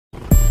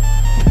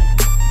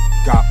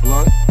Got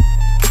blunt.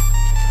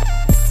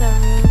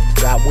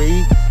 Got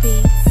weed.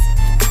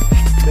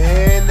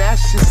 Man, that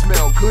shit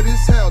smell good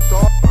as hell,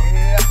 dog.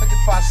 Yeah, I think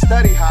if I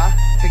study high,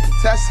 take the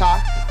test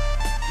high,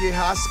 get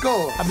high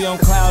score. I be on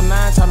cloud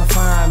 9 tryna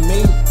find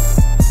me.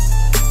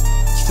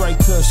 Straight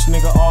kush,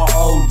 nigga, all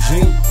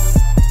OG.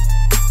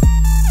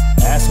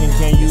 Asking,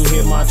 can you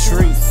hit my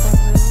tree?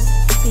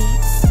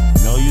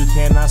 No, you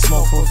cannot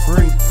smoke for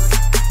free.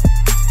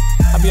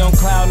 I be on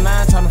cloud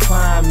 9 tryna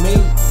find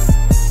me.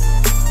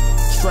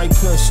 Straight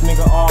kush,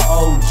 nigga, all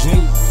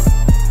OG.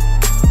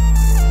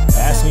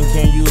 Asking,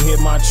 can you hit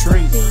my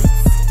tree?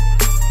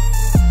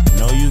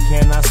 No, you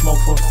cannot smoke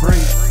for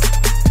free.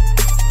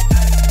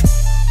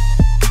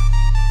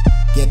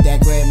 Get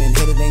that gram and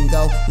hit it and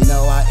go. You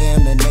know I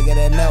am the nigga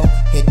that know.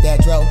 Hit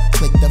that dro,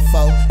 click the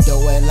foe. Do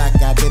it like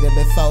I did it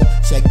before.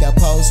 Shake the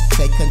pose,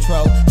 take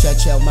control. Shut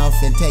your mouth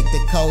and take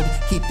the code.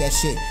 Keep that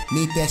shit,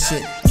 need that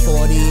shit.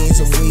 40 years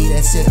of weed,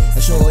 that's it.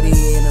 A shorty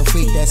and a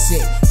freak, that's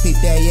it. Peep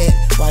that yet?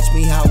 Watch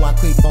me how I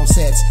creep on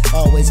sets.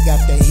 Always got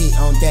the heat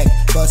on deck.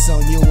 Bust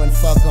on you and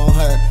fuck on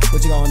her.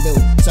 What you gonna do?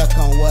 Suck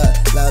on what?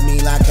 Love me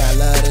like I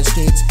love the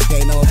streets.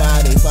 Can't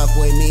nobody fuck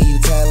with me. You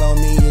tell on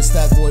me, you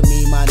stuck with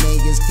me. My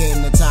niggas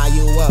came to tie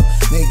you up.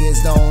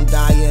 Niggas don't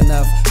die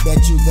enough. Bet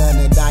you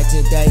gonna die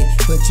today.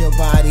 Put your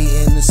body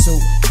in the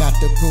soup. Got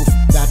the proof,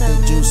 got the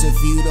juice. If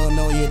you don't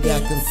know, you're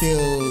that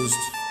confused.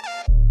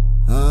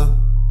 Huh?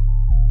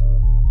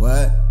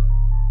 What?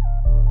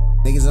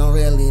 Niggas don't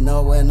really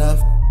know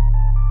enough.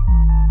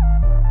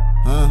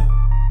 Huh?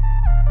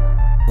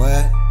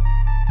 What?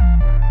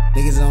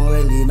 Niggas don't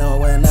really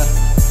know enough.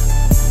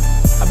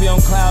 I be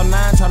on cloud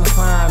 9 tryna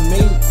find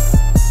me.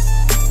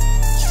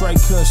 Straight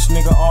kush,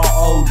 nigga, all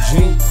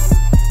OG.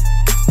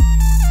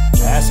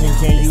 Asking,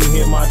 can you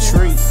hit my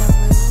tree?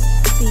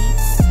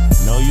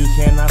 No, you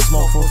cannot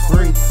smoke for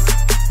free.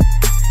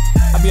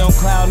 I be on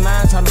cloud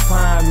 9 tryna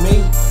find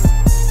me.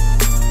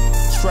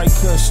 Straight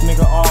kush,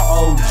 nigga, all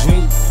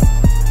OG.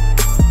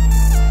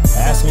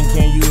 Asking,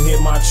 can you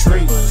hit my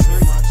tree?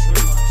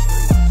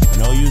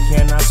 No, you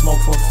cannot smoke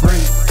for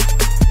free.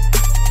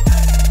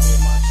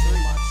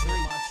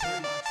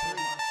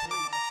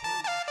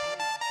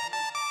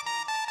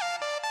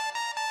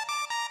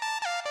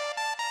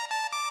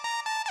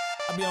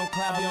 I be on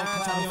cloud 9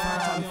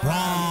 tryna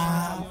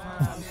find me.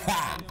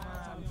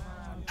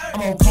 I'm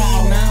on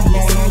cloud 9,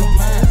 blowing on the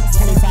pine.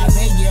 25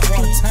 day, yeah,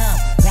 all the time.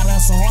 Gotta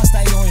hustle hard,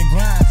 stay on your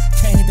grind.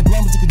 Can't hit the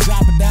blunt, but you can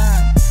drop a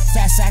dime.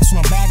 Fat sacks when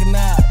I'm bagging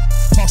up.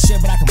 Talk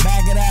shit, but I can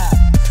bag it up.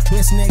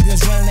 Bitch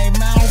niggas running their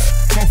mouth.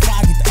 Go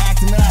fire, get the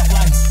acting up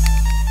like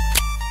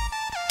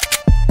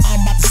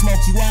I'm about to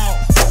smoke you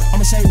out.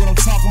 I'ma show you what I'm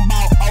talking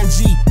about.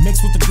 OG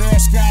mixed with the Girl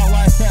Scout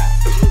like that.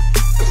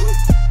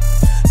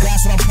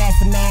 That's what I'm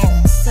puffing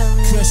on.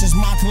 Kush is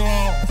my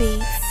cologne.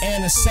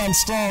 And it's something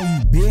strong,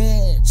 you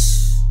bitch.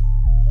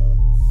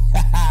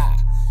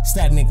 It's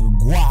that nigga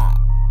guap.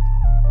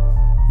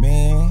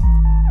 Man,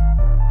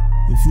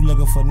 if you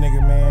looking for a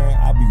nigga, man,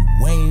 I'll be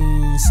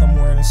way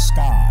somewhere in the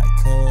sky,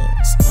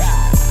 cuz.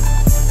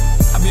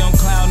 I be on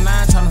cloud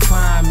 9 tryna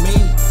find me.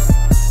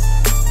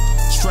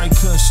 Straight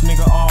kush,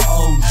 nigga, all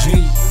OG.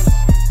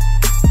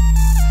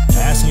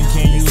 Asking,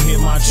 can you hit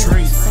my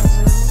tree?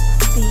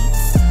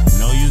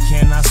 No, you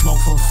cannot smoke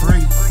for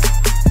free.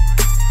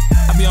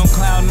 I be on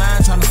cloud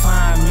 9 tryna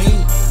find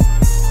me.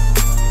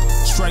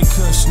 Straight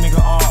kush, nigga,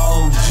 all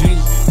OG.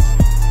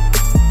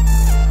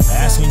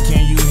 Asking,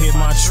 can you hit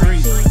my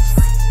tree?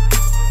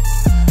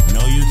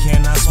 No, you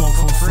cannot smoke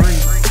for free.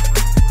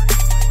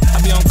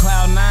 I be on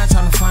cloud 9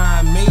 tryna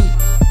find me.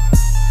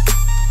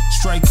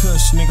 Straight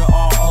kush, nigga,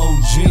 all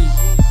OG.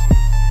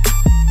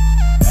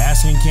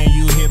 Asking, can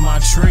you hit my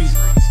tree?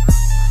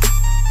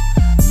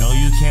 No,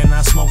 you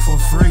cannot smoke for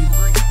free.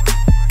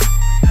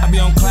 I be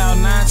on cloud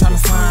 9 tryna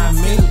find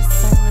me.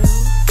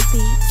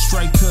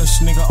 Straight kush,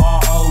 nigga,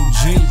 all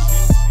OG.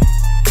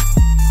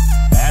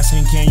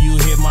 Asking, can you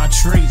hit my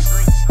tree?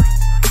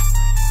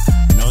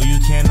 No, you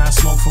cannot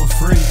smoke for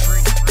free.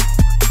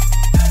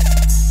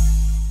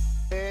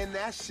 Man,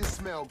 that shit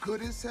smell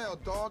good as hell,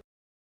 dog.